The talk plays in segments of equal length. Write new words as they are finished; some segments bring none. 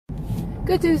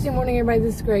Good Tuesday morning, everybody.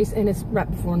 This is Grace, and it's right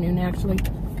before noon, actually.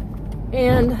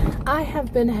 And I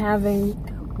have been having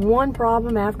one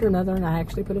problem after another, and I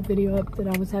actually put a video up that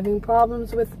I was having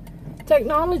problems with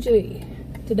technology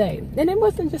today. And it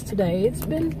wasn't just today. It's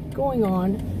been going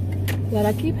on that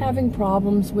I keep having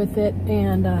problems with it,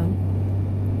 and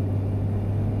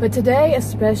but today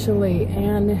especially,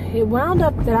 and it wound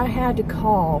up that I had to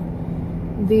call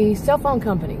the cell phone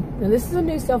company. Now, this is a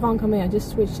new cell phone company I just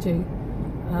switched to.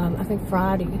 I think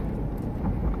Friday.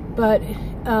 But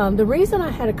the reason I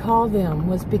had to call them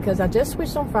was because I just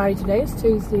switched on Friday. Today is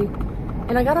Tuesday.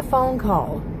 And I got a phone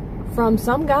call from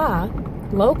some guy,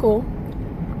 local.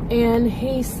 And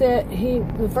he said,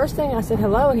 the first thing I said,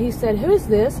 hello. And he said, who is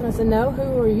this? And I said, no,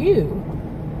 who are you?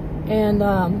 And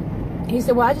he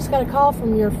said, well, I just got a call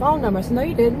from your phone number. I said, no,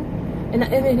 you didn't. And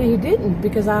he didn't,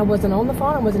 because I wasn't on the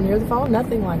phone. I wasn't near the phone,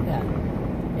 nothing like that.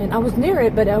 And I was near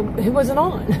it, but it wasn't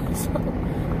on.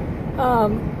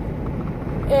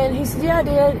 And he said, yeah, I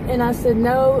did. And I said,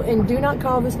 no, and do not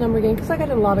call this number again, because I got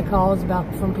a lot of calls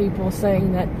from people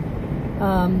saying that,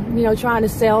 you know, trying to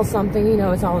sell something, you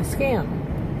know, it's all a scam.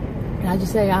 And I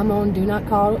just say, I'm on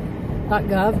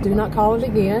donotcall.gov, do not call it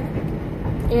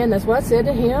again. And that's what I said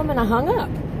to him, and I hung up.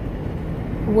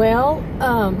 Well,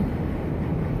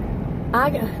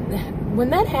 when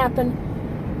that happened,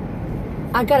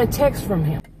 I got a text from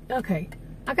him. Okay,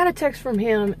 I got a text from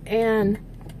him, and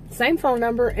same phone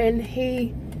number, and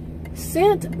he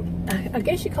sent, I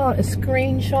guess you call it a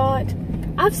screenshot.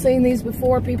 I've seen these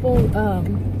before, people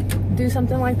do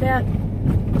something like that,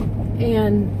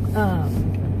 and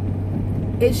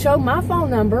it showed my phone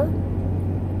number,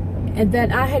 and that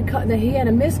that he had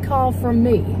a missed call from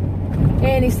me,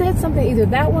 and he said something, either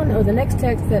that one or the next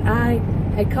text, that I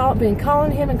had been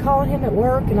calling him at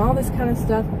work and all this kind of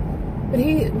stuff. But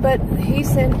he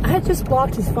said, I had just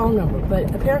blocked his phone number,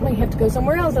 but apparently you have to go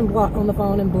somewhere else and block on the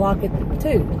phone and block it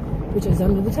too, which is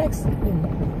under the text.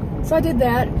 And so I did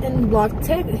that and blocked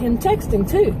him texting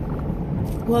too.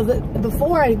 Well,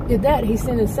 before I did that, he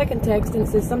sent a second text and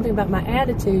it says something about my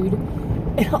attitude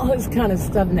and all this kind of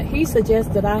stuff, and that he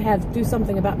suggests that I have to do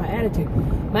something about my attitude.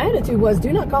 My attitude was,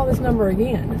 do not call this number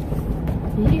again.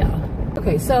 Yeah.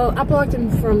 Okay, so I blocked him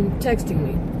from texting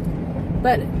me.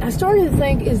 But I started to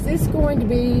think, is this going to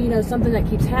be, you know, something that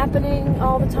keeps happening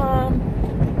all the time?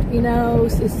 You know,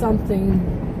 is something,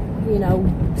 you know,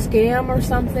 scam or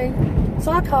something? So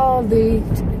I called the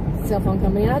cell phone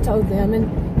company and I told them,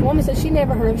 and the woman said she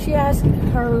never heard of it. She asked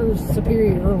her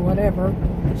superior or whatever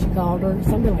she called her,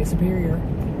 something like superior.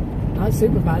 Not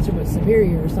supervisor, but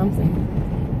superior or something.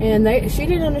 And she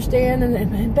didn't understand,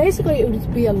 and basically it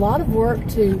would be a lot of work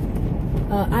to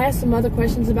I asked some other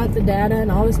questions about the data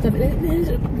and all this stuff.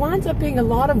 It winds up being a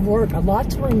lot of work, a lot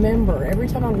to remember. Every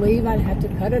time I leave, I'd have to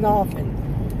cut it off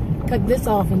and cut this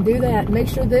off and do that. Make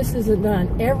sure this isn't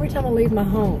done every time I leave my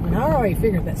home. And I already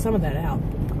figured some of that out.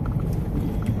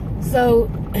 So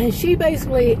she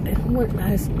basically,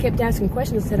 I kept asking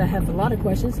questions. I said I have a lot of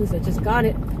questions since I just got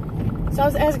it. So I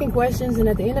was asking questions, and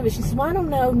at the end of it, she said, well, I don't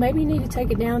know, maybe you need to take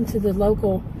it down to the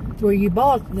local where you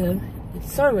bought the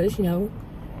service, you know.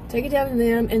 Take it down to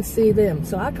them and see them.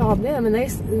 So I called them, and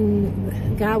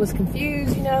the guy was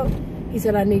confused, you know. He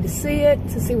said, I need to see it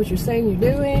to see what you're saying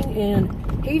you're doing. And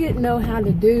he didn't know how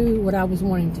to do what I was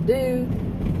wanting to do,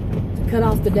 to cut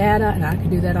off the data. And I could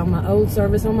do that on my old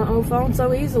service on my own phone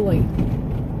so easily.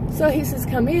 So he says,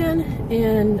 come in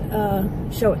and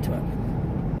show it to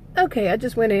him. Okay, I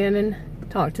just went in and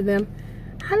talked to them.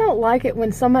 I don't like it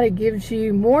when somebody gives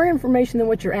you more information than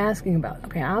what you're asking about.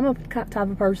 Okay, I'm a type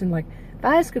of person, like, if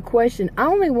I ask a question, I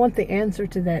only want the answer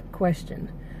to that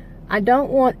question. I don't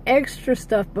want extra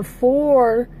stuff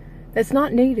before that's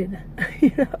not needed.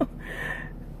 You know,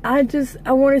 I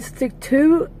want to stick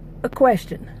to a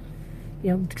question,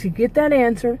 you know, to get that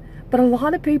answer. But a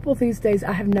lot of people these days,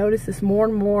 I have noticed this more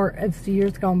and more as the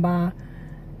years gone by,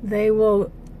 they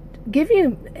will give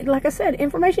you, like I said,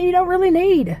 information you don't really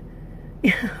need.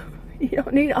 You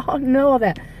don't need to know all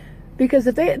that, because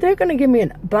if they're going to give me a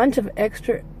bunch of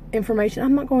extra information,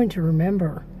 I'm not going to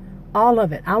remember all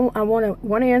of it. I want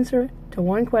one answer to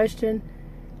one question.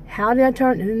 How did I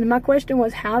turn? And my question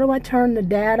was, how do I turn the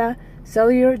data,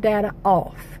 cellular data,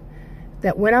 off?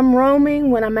 That when I'm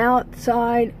roaming, when I'm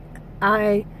outside,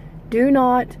 I am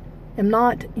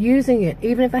not using it,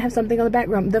 even if I have something on the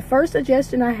background. The first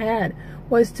suggestion I had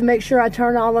was to make sure I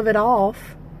turn all of it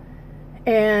off.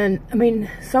 And I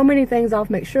mean, so many things off.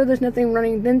 Make sure there's nothing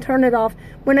running, then turn it off.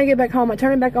 When I get back home, I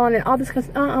turn it back on, and all this.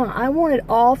 I want it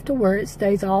off to where it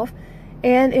stays off,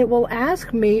 and it will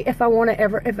ask me if I want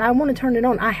to turn it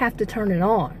on. I have to turn it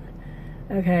on.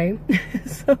 Okay,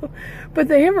 but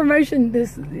the information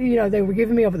they were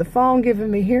giving me over the phone, giving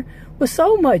me here, was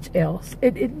so much else.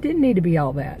 It didn't need to be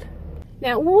all that.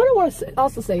 Now, what I want to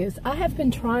also say is I have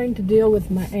been trying to deal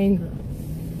with my anger,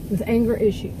 with anger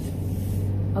issues.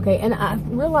 Okay, and I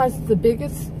realized the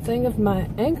biggest thing of my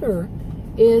anger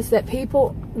is that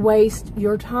people waste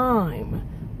your time,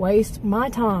 waste my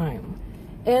time.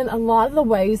 And a lot of the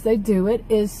ways they do it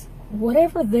is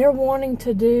whatever they're wanting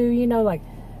to do, like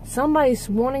somebody's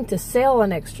wanting to sell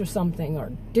an extra something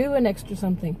or do an extra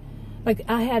something. Like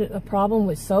I had a problem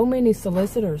with so many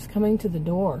solicitors coming to the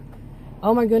door.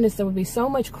 Oh my goodness, there would be so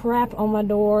much crap on my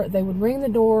door. They would ring the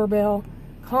doorbell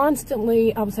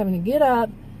constantly. I was having to get up.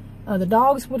 The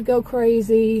dogs would go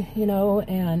crazy,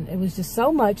 and it was just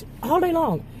so much all day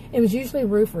long. It was usually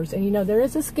roofers. And, there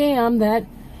is a scam that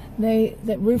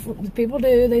people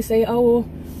do. They say, oh, well,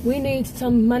 we need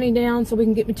some money down so we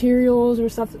can get materials or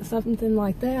something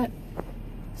like that.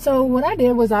 So what I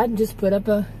did was I just put up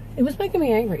it was making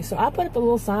me angry. So I put up a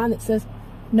little sign that says,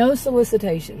 no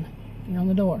solicitation, on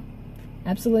the door.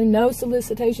 Absolutely no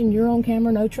solicitation. You're on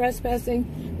camera, no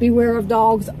trespassing, beware of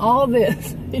dogs, all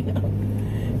this,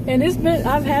 And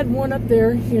I've had one up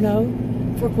there,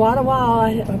 for quite a while.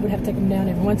 I would have to take them down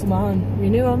every once in a while and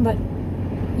renew them. But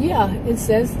yeah, it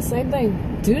says the same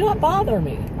thing. Do not bother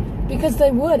me. Because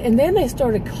they would. And then they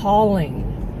started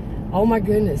calling. Oh my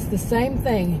goodness. The same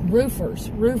thing. Roofers,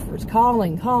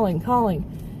 calling.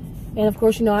 And of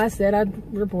course, I said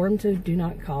I'd report them to do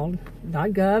not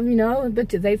call.gov, but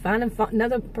they find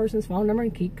another person's phone number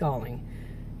and keep calling.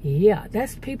 Yeah,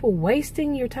 that's people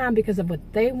wasting your time because of what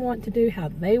they want to do, how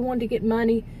they want to get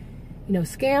money.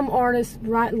 Scam artists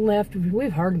right and left.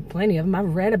 We've heard plenty of them.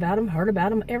 I've read about them, heard about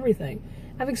them, everything.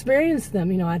 I've experienced them.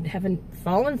 I haven't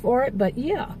fallen for it, but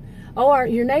yeah. Oh,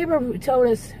 your neighbor told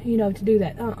us, to do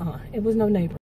that. It was no neighbor.